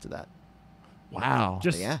jerk off to that. Wow.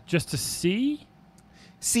 Just to see?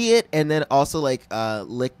 See it, and then also like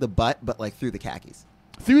lick the butt, but like through the khakis.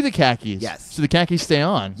 Through the khakis. Yes. So the khakis stay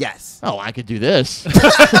on. Yes. Oh, I could do this.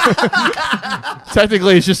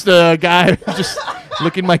 Technically, it's just a guy just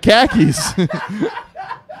licking my khakis.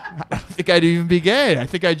 I don't think I'd even be gay. I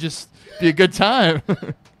think I'd just be a good time.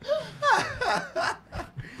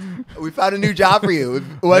 We found a new job for you.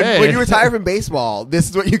 When you retire from baseball, this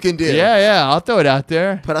is what you can do. Yeah, I'll throw it out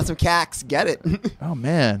there. Put on some cacks, get it. Oh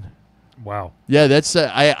man. Wow. Yeah, that's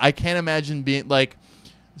I can't imagine being like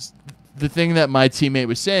the thing that my teammate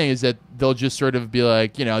was saying is that they'll just sort of be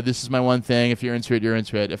like, this is my one thing. If you're into it, you're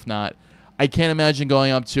into it. If not, I can't imagine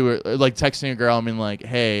going up to her, like texting a girl and being like,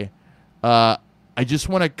 hey, I just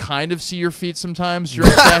want to kind of see your feet sometimes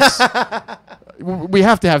during sex. We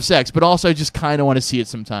have to have sex, but also I just kind of want to see it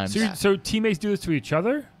sometimes. So teammates do this to each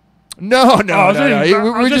other? No.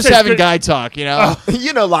 Oh, We're just having guy talk,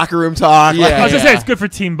 Locker room talk. Yeah, I was gonna say it's good for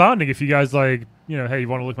team bonding if you guys like, hey, you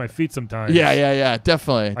want to lick my feet sometimes. Yeah,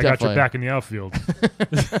 definitely. I got your back in the outfield.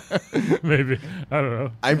 Maybe, I don't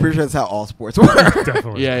know. I'm pretty sure that's how all sports work.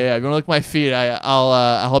 Definitely. Yeah. If you want to lick my feet,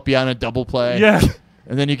 I'll help you out in a double play. Yeah.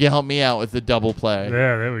 And then you can help me out with the double play.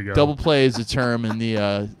 Yeah, there we go. Double play is a term in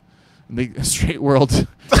the straight world. Is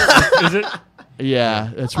it? Yeah,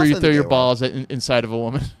 that's where you throw your balls inside of a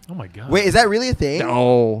woman. Oh my god. Wait, is that really a thing?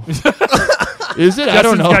 No. Is it? I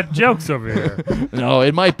don't know. Justin's got jokes over here. No,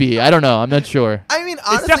 it might be. I don't know. I'm not sure. I mean,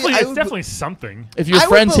 honestly, it's definitely something. If your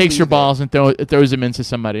friend takes your balls and throws them into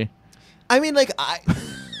somebody. I mean, like I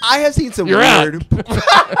have seen some You're weird.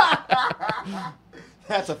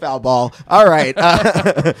 That's a foul ball. All right.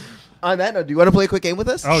 On that note, do you want to play a quick game with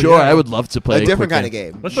us? Oh, Sure, yeah. I would love to play a different kind of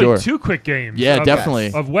game. Let's Sure. play 2 quick games. Yeah, of,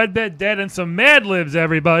 definitely. Of Wed, Bet, Dead, and some Mad Libs,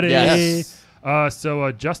 everybody. Yes.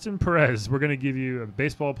 So Justin Perez, we're going to give you a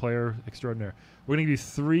baseball player extraordinaire. We're going to give you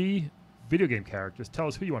 3 video game characters. Tell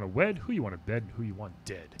us who you want to wed, who you want to bed, and who you want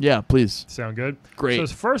dead. Yeah, please. Sound good? Great. So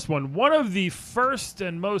this first one of the first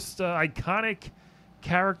and most iconic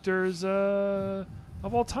characters of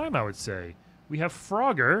all time, I would say. We have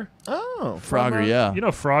Frogger. Oh. Frogger, yeah. You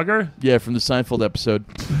know Frogger? Yeah, from the Seinfeld episode.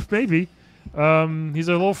 Maybe. He's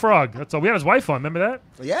a little frog. That's all. We had his wife on. Remember that?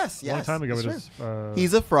 Yes. A long time ago.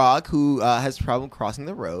 He's a frog who has problem crossing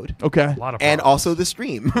the road. Okay. A lot of problems. And also the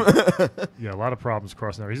stream. Yeah, a lot of problems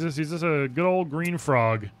crossing there. He's just a good old green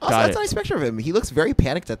frog. Also, that's a nice picture of him. He looks very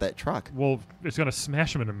panicked at that truck. Well, it's going to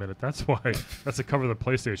smash him in a minute. That's why. That's the cover of the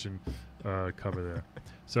PlayStation cover there.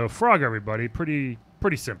 So Frog, everybody. Pretty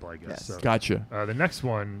simple, I guess. Yes. So, Gotcha. the next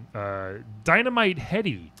one, Dynamite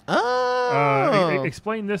Hetty. Oh.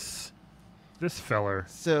 Explain this feller.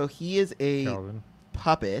 So he is a Calvin.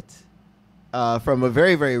 puppet from a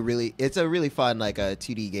very, very it's a really fun like a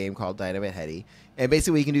 2D game called Dynamite Hetty. And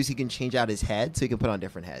basically what you can do is he can change out his head so you can put on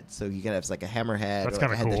different heads. So you can have like a hammer head That's or like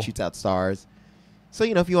a kinda head cool. that shoots out stars. So,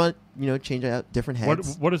 if you want, change out different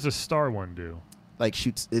heads. What does the star one do? Like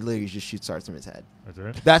it literally just shoots stars from his head. That's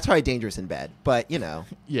it? That's probably dangerous in bed. But,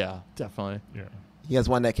 Yeah, definitely. Yeah. he has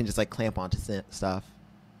one that can just like clamp onto stuff.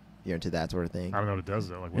 You're into that sort of thing. I don't know what it does,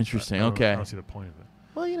 though. Like, what's Interesting, that? okay. I don't see the point of it.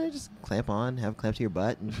 Well, just clamp on, have a clamp to your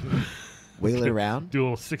butt, and wiggle it around. Do a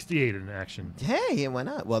little 68 in action. Hey, why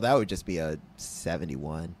not? Well, that would just be a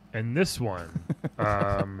 71. And this one,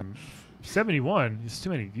 71. There's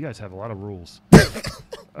too many. You guys have a lot of rules.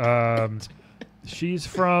 She's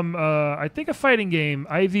from, I think, a fighting game,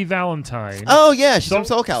 Ivy Valentine. Oh, yeah, she's from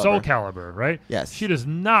Soul Calibur. Soul Calibur, right? Yes. She does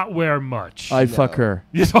not wear much. I'd fuck her.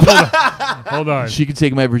 Yes, hold on. Hold on. She could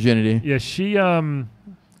take my virginity. Yeah, she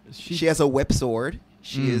has a whip sword.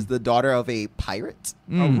 She is the daughter of a pirate.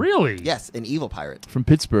 Oh, really? Yes, an evil pirate. From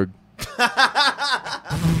Pittsburgh.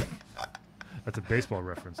 That's a baseball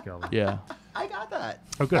reference, Calvin. Yeah. I got that.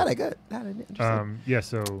 Oh, good. That interesting. Yeah,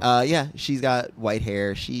 so yeah, she's got white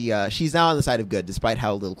hair. She's now on the side of good, despite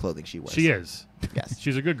how little clothing she wears. she is. Yes.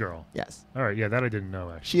 She's a good girl. Yes. All right, yeah, that I didn't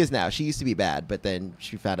know, actually. She is now. She used to be bad, but then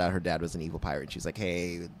she found out her dad was an evil pirate. And she was like,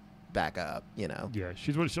 hey, back up, Yeah,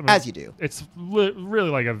 she's what As you do. It's really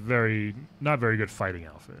like a not very good fighting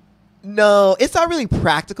outfit. No, it's not really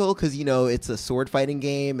practical because, it's a sword fighting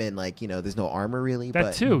game and, there's no armor really. That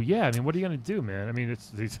but too, yeah. I mean, what are you going to do, man? I mean,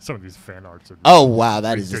 some of these fan arts are Oh, wow,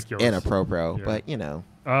 that is just ridiculous. inappropriate. Yeah.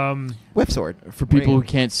 But, whip sword. For people who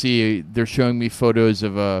can't see, they're showing me photos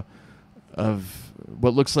of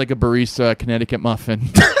what looks like a barista Connecticut muffin.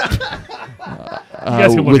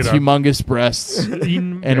 guys can look with it up. humongous breasts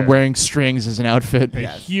and wearing strings as an outfit. And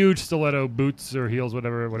huge stiletto boots or heels,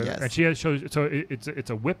 whatever. Yes. And she shows. So it's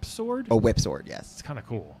a whip sword. A whip sword, yes. It's kind of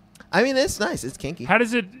cool. I mean, it's nice. It's kinky. How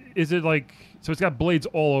does it? Is it like? So it's got blades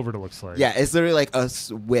all over it. It looks like. Yeah, it's literally like a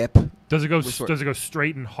whip. Does it go? sword. Does it go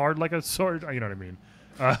straight and hard like a sword? You know what I mean?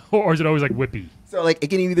 Or is it always like whippy? So it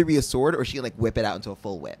can either be a sword or she can whip it out into a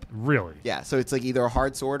full whip. Really? Yeah. So it's either a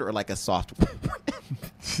hard sword or a soft whip.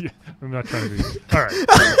 Yeah, I'm not trying to be. All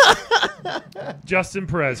right. Justin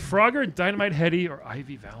Perez, Frogger, Dynamite Hetty, or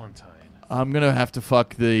Ivy Valentine? I'm gonna have to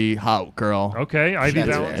fuck the hot girl. Okay, Ivy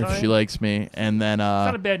That's fair. Valentine. If she likes me, and then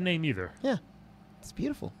Not a bad name either. Yeah, it's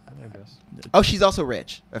beautiful. I guess. Oh, she's also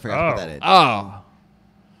rich. I forgot to put that in. oh,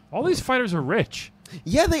 All these fighters are rich.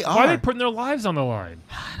 Yeah, they are. Why are they putting their lives on the line?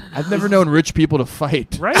 I've never known rich people to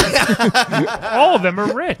fight. Right? All of them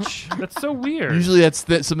are rich. That's so weird. Usually that's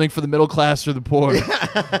something for the middle class or the poor.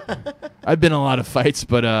 I've been in a lot of fights,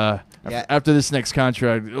 but after this next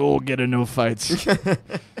contract, we'll get a no fights.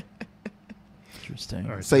 Interesting.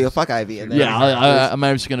 All right, So you'll fuck Ivy, and then Yeah, I'm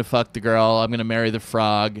just gonna fuck the girl. I'm gonna marry the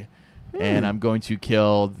frog, and I'm going to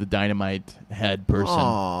kill the dynamite head person.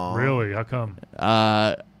 Aw. Really? How come?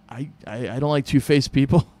 I don't like two-faced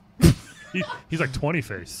people. He's like 20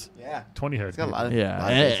 face. Yeah. 20 head. It's got a lot of Yeah,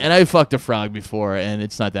 lot of faces. and I fucked a frog before, and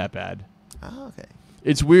it's not that bad. Oh, okay.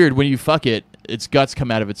 It's weird when you fuck it; its guts come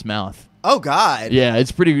out of its mouth. Oh God. Yeah,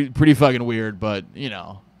 it's pretty fucking weird, but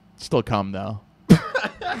still come though.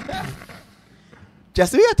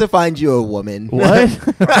 Jesse, we have to find you a woman.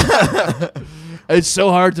 What? It's so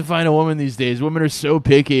hard to find a woman these days. Women are so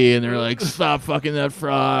picky, and they're like, "Stop fucking that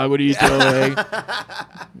frog! What are you doing?"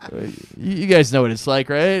 You guys know what it's like,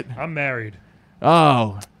 right? I'm married.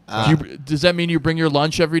 Oh, does that mean you bring your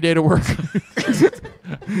lunch every day to work?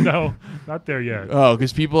 No, not there yet. Oh,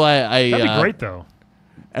 because people That'd be great though.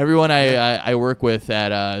 everyone I work with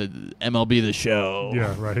at MLB The Show.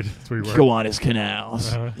 Yeah, right. That's where you work. Go on his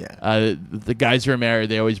canals. Yeah. The guys who are married,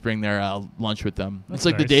 they always bring their lunch with them. That's it's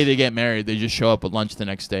like the nice. day they get married, they just show up with lunch the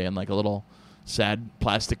next day in like a little sad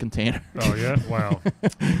plastic container. Oh yeah, wow.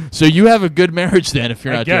 So you have a good marriage then if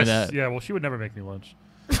you're I not guess. doing that. Yeah. Well, she would never make me lunch.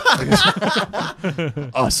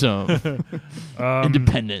 Awesome.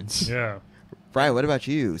 Independence. Yeah. Brian, what about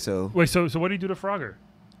you? So Wait. So what do you do to Frogger?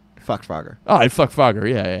 fuck Frogger. Oh, I'd fuck Frogger.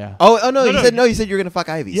 Yeah. Oh no, No, you no, said you said you were gonna fuck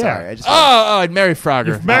Ivy. Yeah. Sorry, I just I'd marry Frogger.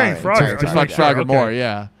 You're marrying All right, Frogger. sorry, To sorry. fuck Frogger Okay. more,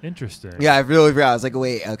 yeah. Interesting. yeah, I really forgot. I was like,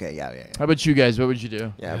 wait, okay, yeah. How about you guys? What would you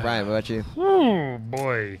do? Yeah, Brian, what about you? Oh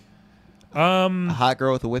boy. A hot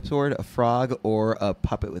girl with a whip sword, a frog, or a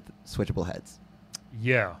puppet with switchable heads?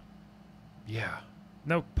 Yeah.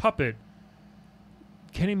 Now, puppet.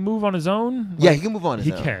 Can he move on his own? Yeah, Like, he can move on his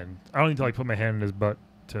He own. can. I don't need to like put my hand in his butt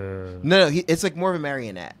to. No, it's like more of a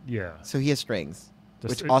marionette. Yeah. So he has strings,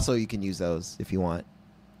 Just- which also you can use those if you want.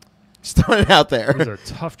 Just throwing it out there. It's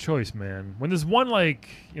a tough choice, man. When there's one like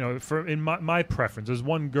for in my preference, there's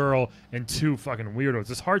one girl and two fucking weirdos.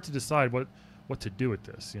 It's hard to decide what to do with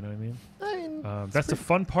this. You know what I mean? I mean, it's That's the pretty-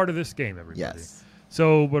 fun part of this game, everybody. Yes.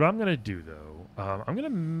 So what I'm gonna do though, I'm gonna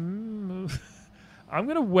move. I'm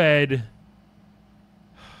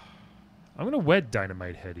gonna wed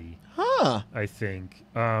Dynamite Heady. Huh. I think,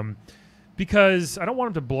 because I don't want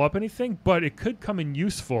him to blow up anything, but it could come in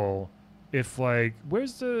useful if like,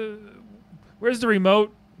 where's the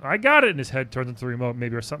remote? I got it, and his head turns into the remote,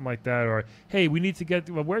 maybe, or something like that. Or hey, we need to get.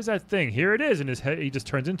 Well, where's that thing? Here it is, and his head he just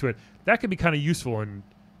turns into it. That could be kind of useful in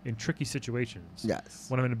tricky situations. Yes.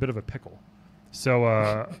 When I'm in a bit of a pickle.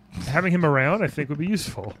 So having him around, I think, would be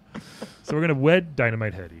useful. So we're gonna wed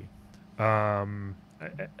Dynamite Heady.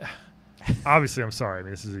 Obviously, I'm sorry. I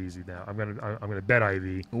mean, this is easy now. I'm gonna bet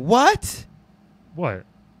Ivy. What? What?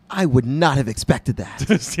 I would not have expected that.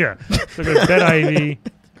 Yeah. So I'm gonna bet Ivy.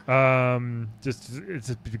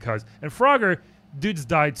 It's because Frogger, dude's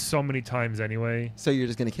died so many times anyway. So you're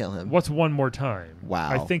just gonna kill him? What's one more time?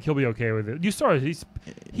 Wow. I think he'll be okay with it. You saw it.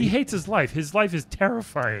 He hates his life. His life is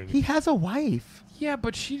terrifying. He has a wife. Yeah,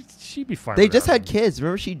 but she'd be fine. They without just had him. kids.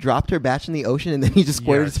 Remember, she dropped her batch in the ocean and then he just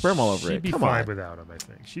squirted Yeah, sperm all over she'd it. be Come fine on. without him. I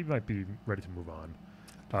think she might be ready to move on.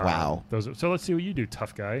 Wow. So let's see what you do,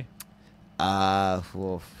 tough guy.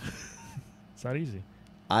 Well, It's not easy.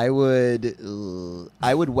 I would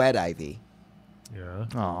wed Ivy. Yeah.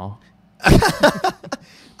 Oh.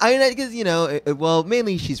 I mean, because well,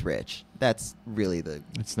 mainly she's rich. That's really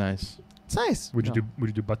It's nice. It's nice. Would you No.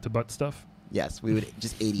 do butt to butt stuff? Yes, we would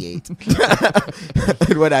just 88.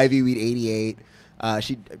 I'd wed Ivy. We'd 88.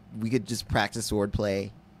 We could just practice sword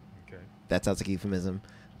play. Okay. That sounds like a euphemism.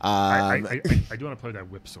 I do want to play that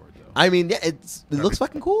whip sword though. I mean, yeah, it looks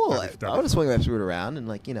fucking cool. that'd be I want to swing my sword around and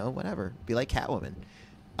whatever, be like Catwoman.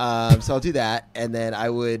 So I'll do that, and then I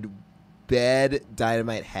would bed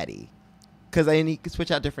Dynamite Heady, because you could switch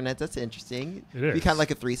out different heads. That's interesting. It Be is. kind of like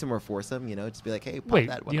a threesome or foursome. Just be like, hey, pop Wait,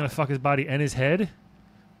 that one. you gonna off. fuck his body and his head?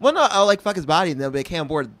 Well, no, I'll fuck his body, and they'll be like, hey, on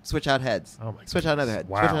board, switch out heads. Oh my. Switch out another head.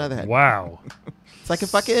 Wow. Switch out another head. Wow. It's like a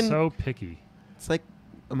fucking. So picky. It's like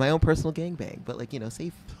my own personal gangbang, but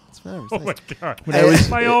safe. It's whatever. It's Oh nice. my god. When I was-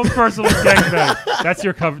 My own personal gangbang. That's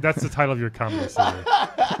your cover. That's the title of your comedy series.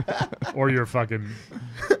 Or your fucking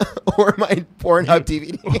for my Pornhub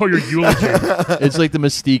DVD. Oh, your eulogy. It's like the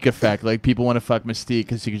Mystique effect. Like people want to fuck Mystique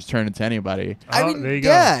because she can just turn into anybody. I Oh, mean, there you go.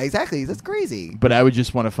 yeah, exactly. That's crazy. But I would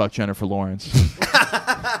just want to fuck Jennifer Lawrence.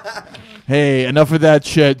 Hey, enough of that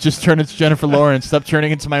shit. Just turn into Jennifer Lawrence. Stop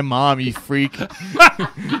turning into my mom, you freak.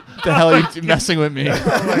 The hell are you messing with me?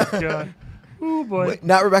 Oh my god. Oh boy. Wait,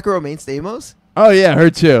 not Rebecca Romaine Stamos? Oh, yeah, her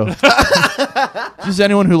too. Just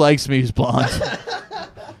anyone who likes me who's blonde.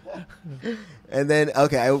 And then,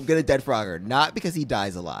 okay, I'm going to dead Frogger. Not because he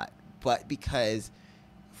dies a lot, but because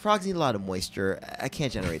frogs need a lot of moisture. I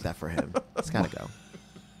can't generate that for him. It's got to go.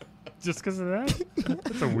 Just because of that?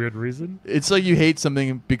 That's a weird reason. It's like you hate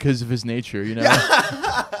something because of his nature, you know?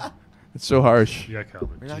 It's so harsh. Yeah,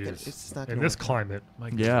 Calvin. We're not gonna, Jeez. it's just not In gonna this work. climate. My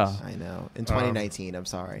Yeah. goodness. I know. In 2019, I'm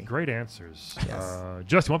sorry. Great answers. Yes.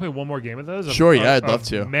 Just, you want to play one more game of those? Sure, yeah, I'd love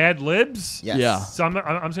to. Mad Libs? Yes. Yeah. So I'm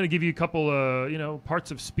just going to give you a couple,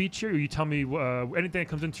 parts of speech here. You tell me anything that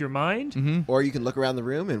comes into your mind. Mm-hmm. Or you can look around the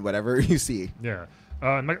room and whatever you see. Yeah.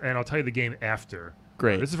 And I'll tell you the game after.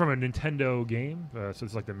 Great. This is from a Nintendo game, so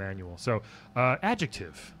it's like the manual. So,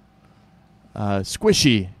 adjective.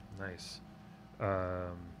 Squishy. Nice.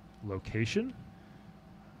 Location.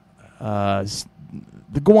 The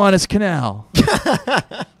Gowanus Canal.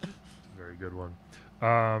 Very good one.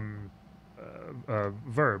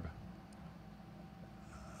 Verb.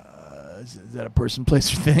 Is that a person,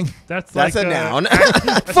 place, or thing? That's a like, noun.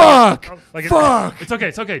 Fuck! Like Fuck! It's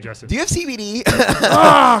okay, Justin. Do you have CBD?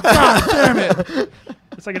 Oh, God damn it!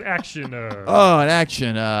 It's like an action. Oh, an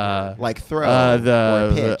action. Like throw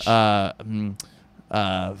or pitch.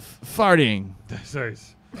 Farting.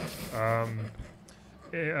 Nice.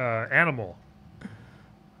 Animal.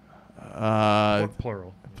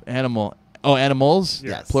 Plural. Animal. Oh, animals?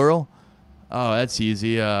 Yes. Plural? Oh, that's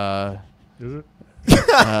easy. Is it?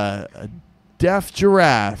 A deaf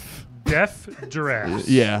giraffe. Deaf giraffe.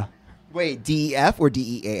 Yeah. Wait, DEF or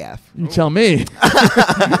DEAF? You tell me.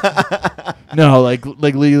 No, like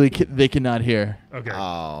legally they cannot hear. Okay.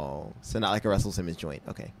 Oh, so not like a Russell Simmons joint.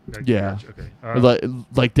 Okay. Yeah. Gotcha. Okay. Or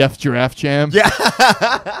like Deaf Giraffe Jam. Yeah.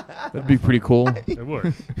 That'd be pretty cool. It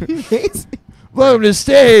would. Welcome to the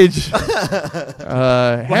stage.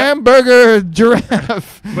 Hamburger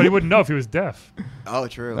giraffe. But he wouldn't know if he was deaf. Oh,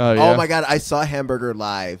 true. Oh, yeah. Oh my God, I saw Hamburger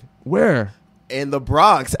live Where? in the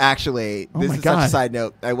Bronx. Actually, Oh this my is such God. a side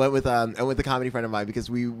note. I went with a comedy friend of mine because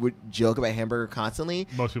we would joke about Hamburger constantly.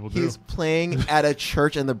 Most people do. He's playing at a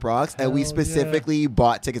church in the Bronx, and we Hell specifically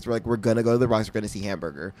bought tickets. We're like, we're gonna go to the Bronx. We're gonna see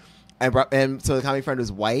Hamburger, and so the comedy friend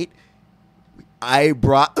was white. I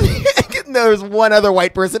brought. There was one other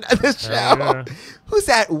white person at this show Yeah. who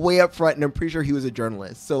sat way up front, and I'm pretty sure he was a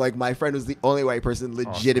journalist. So like, my friend was the only white person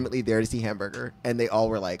legitimately there to see Hamburger, and they all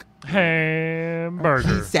were like, Hamburger.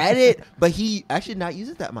 he said it, but he actually did not use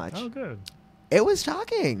it that much. Oh, good. It was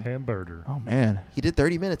shocking. Hamburger. Oh man. He did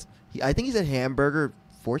 30 minutes. I think he said Hamburger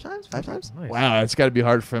 4 times, 5 times. Nice. Wow, it's got to be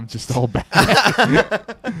hard for him just to hold back.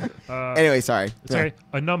 Anyway, sorry. It's okay.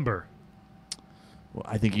 A number. Well,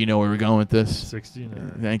 I think you know where we're going with this.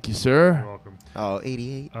 69. Thank you, You're sir. welcome. Oh,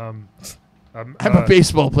 88. I'm a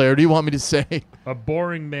baseball player. What do you want me to say? A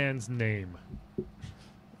boring man's name.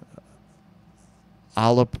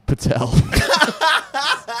 Alap Patel.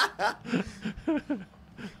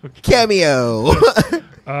 Cameo.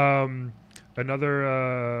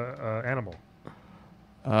 Another animal.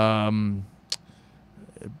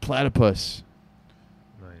 Platypus.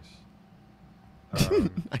 Nice.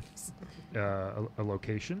 Nice. A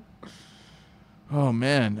location. Oh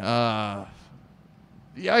man.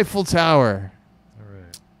 The Eiffel Tower. All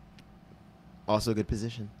right. Also a good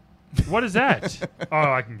position. What is that? Oh,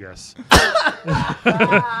 I can guess.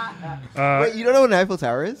 Wait, you don't know what an Eiffel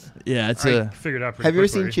Tower is? Yeah, it's I a. figured out pretty Have you ever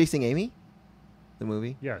quickly. seen Chasing Amy? The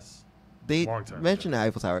movie? Yes. They Long time mentioned the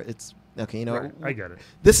Eiffel Tower. It's okay, you know. Right, I get it.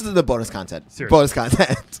 This is the bonus content. Seriously. Bonus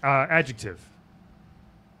content. Adjective.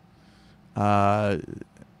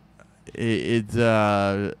 It's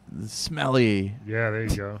smelly. Yeah, there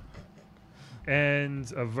you go. And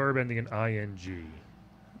a verb ending in ing.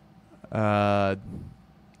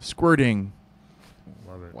 Squirting.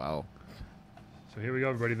 Love it. Wow. So here we go,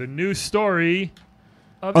 everybody. The new story.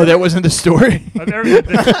 Of Oh, that wasn't the story. Of,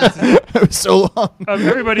 this It was so long. of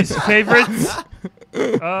everybody's favorite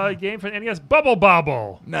game for the NES, Bubble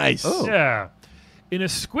Bobble. Nice. Oh. Yeah. In a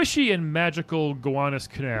squishy and magical Gowanus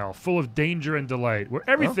Canal, full of danger and delight, where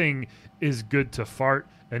everything is good to fart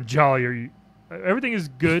and jolly. Everything is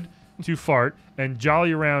good to fart and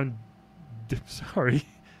jolly around. Sorry,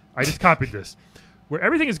 I just copied this. where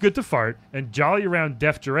everything is good to fart and jolly around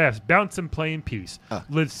deaf giraffes bounce and play in peace,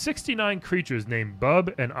 lived 69 creatures named Bub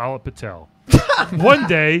and Ala Patel. One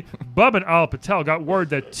day, Bub and Ala Patel got word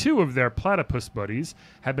that 2 of their platypus buddies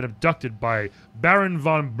had been abducted by Baron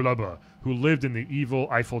von Blubber, who lived in the evil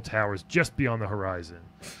Eiffel Towers just beyond the horizon.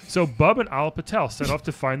 So Bub and Ala Patel set off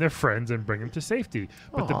to find their friends and bring them to safety.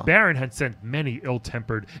 But the Baron had sent many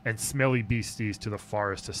ill-tempered and smelly beasties to the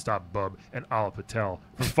forest to stop Bub and Ala Patel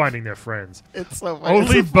from finding their friends. It's so funny.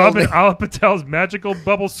 Only Bub and Ala Patel's magical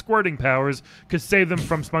bubble squirting powers could save them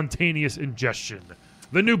from spontaneous ingestion.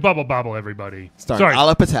 The new Bubble Bobble, everybody. Sorry,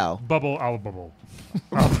 Ala Patel. Bubble, Ala Bubble.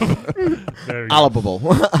 There you go. Ala Bubble.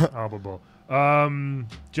 Ala Bubble.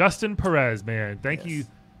 Justin Perez, man, thank you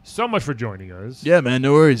so much for joining us. Yeah, man,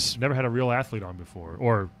 no worries. Never had a real athlete on before,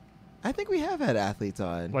 or I think we have had athletes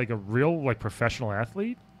on. like a real professional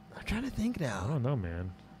athlete. I'm trying to think I now. don't know,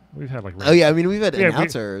 man. We've had like Oh yeah, I mean we've had we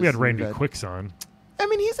announcers. had Randy Quicks on. I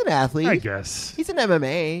mean he's an athlete. I guess He's an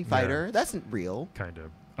MMA fighter. That's real. kind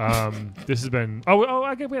of. This has been. Oh,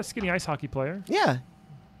 I guess we had a skinny ice hockey player. Yeah.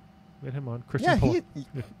 We had him on. Christian.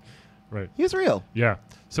 Yeah. Right. He was real. Yeah.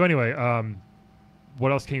 So anyway,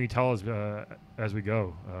 what else can you tell us as we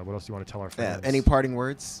go? What else do you want to tell our Yeah. fans? Any parting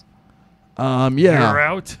words? Yeah. You're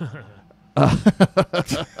out.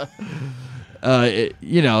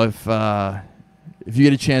 If you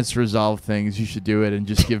get a chance to resolve things, you should do it and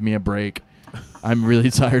just give me a break. I'm really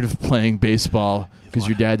tired of playing baseball because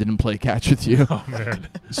your dad didn't play catch with you. Oh man.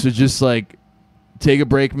 So just take a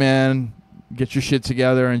break, man. Get your shit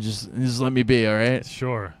together and just let me be, all right?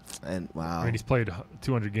 Sure. And wow. I mean, he's played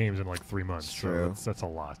 200 games in 3 months. It's so true. that's a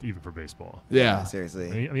lot, even for baseball. Yeah. Seriously.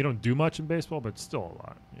 I mean, you don't do much in baseball, but it's still a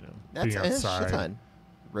lot. That's being a outside. shit ton.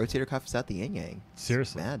 Rotator cuffs out the yin yang.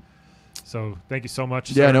 Seriously. Mad. So thank you so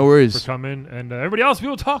much. Yeah, sir, no worries. for coming, and everybody else. We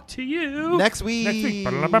will talk to you Next week. Next week.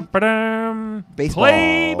 Ba-da-ba-ba-dum. Baseball.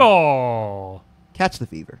 Play ball. Catch the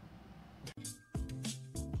fever.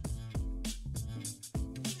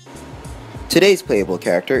 Today's playable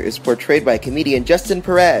character is portrayed by comedian Justin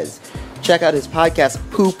Perez. Check out his podcast,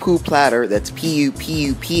 Poo Poo Platter. That's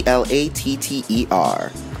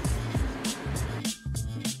Pupuplatterer.